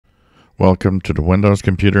Welcome to the Windows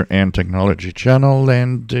Computer and Technology channel,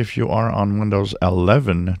 and if you are on Windows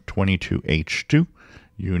 11 22H2,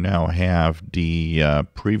 you now have the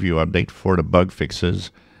preview update for the bug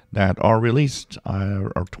fixes that are released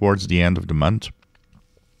or towards the end of the month.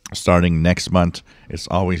 Starting next month, it's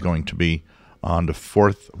always going to be on the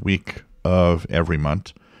fourth week of every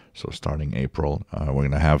month. So starting April, we're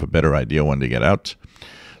going to have a better idea when they get out.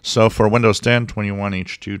 So for Windows 10,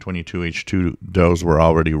 21H2, 22H2, those were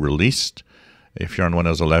already released. If you're on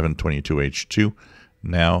Windows 11, 22H2,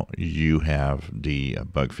 now you have the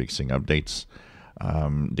bug fixing updates.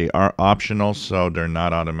 They are optional, so they're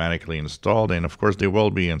not automatically installed. And of course, they will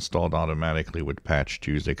be installed automatically with Patch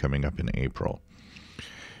Tuesday coming up in April.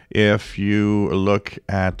 If you look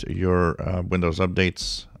at your Windows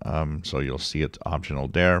updates, so you'll see it optional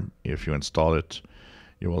there. If you install it,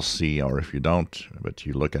 you will see, or if you don't, but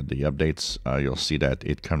you look at the updates, you'll see that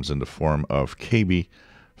it comes in the form of KB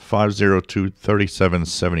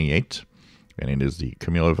 5023778, and it is the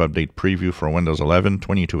cumulative update preview for Windows 11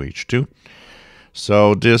 22H2.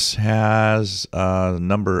 So this has a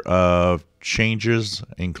number of changes,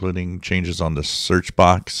 including changes on the search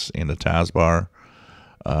box in the taskbar.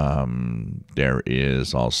 There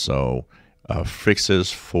is also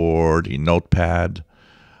fixes for the Notepad,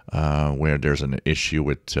 where there's an issue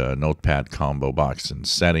with Notepad combo box and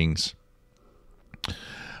settings.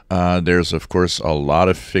 There's, of course, a lot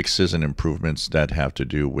of fixes and improvements that have to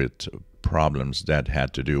do with problems that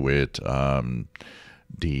had to do with the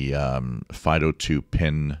FIDO2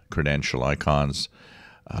 pin credential icons.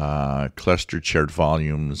 Clustered shared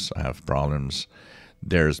volumes have problems.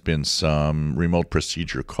 There's been some remote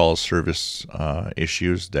procedure call service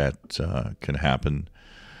issues that can happen.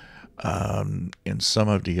 And some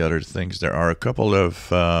of the other things, there are a couple of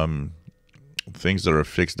things that are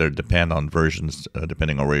fixed that depend on versions,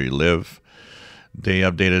 depending on where you live. They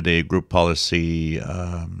updated a group policy,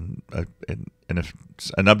 an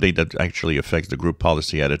update that actually affects the group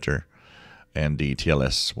policy editor and the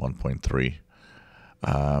TLS 1.3.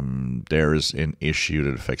 There's an issue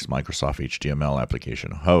that affects Microsoft HTML application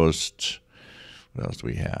host. What else do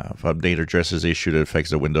we have? Update addresses issue that affects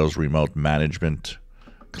the Windows Remote Management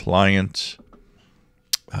client.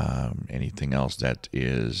 Anything else that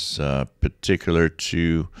is particular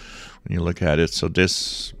to when you look at it? So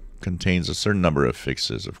this contains a certain number of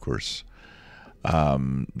fixes, of course,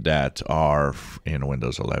 that are in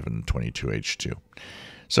Windows 11 22H2.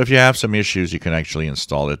 So if you have some issues, you can actually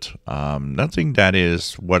install it. Nothing that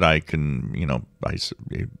is what I can, I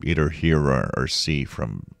either hear or see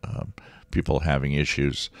from people having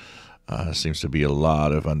issues. Seems to be a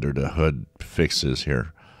lot of under the hood fixes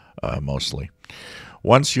here, mostly.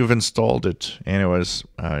 Once you've installed it, anyways,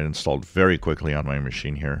 it installed very quickly on my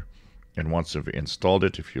machine here. And once you've installed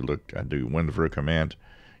it, if you look at the WinVer command,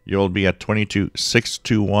 you'll be at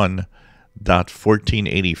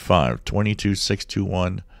 22.621.1485.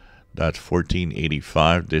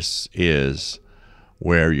 22.621.1485. This is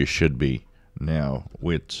where you should be now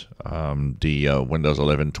with the Windows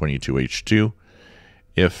 11 22H2.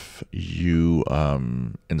 If you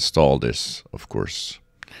install this, of course.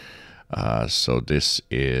 So this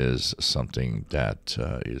is something that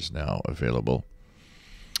is now available.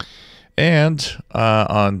 And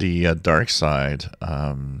on the dark side,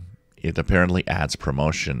 it apparently adds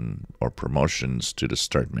promotions to the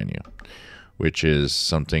start menu, which is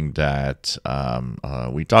something that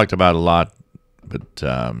we talked about a lot, but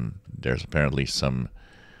there's apparently some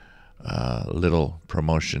little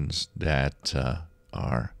promotions that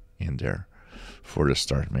are in there for the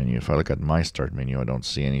start menu. If I look at my start menu, I don't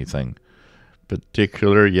see anything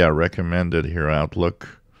particular. Yeah, recommended here,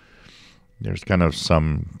 Outlook. There's kind of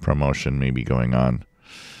some promotion maybe going on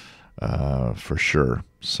for sure.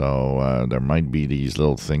 So there might be these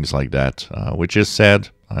little things like that, which is sad.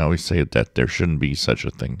 I always say that there shouldn't be such a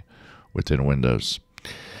thing within Windows.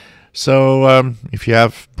 So if you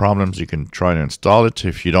have problems, you can try to install it.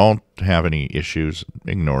 If you don't have any issues,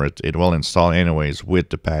 ignore it. It will install anyways with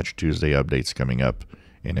the Patch Tuesday updates coming up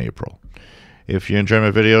in April. If you enjoy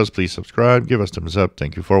my videos, please subscribe, give us a thumbs up.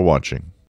 Thank you for watching.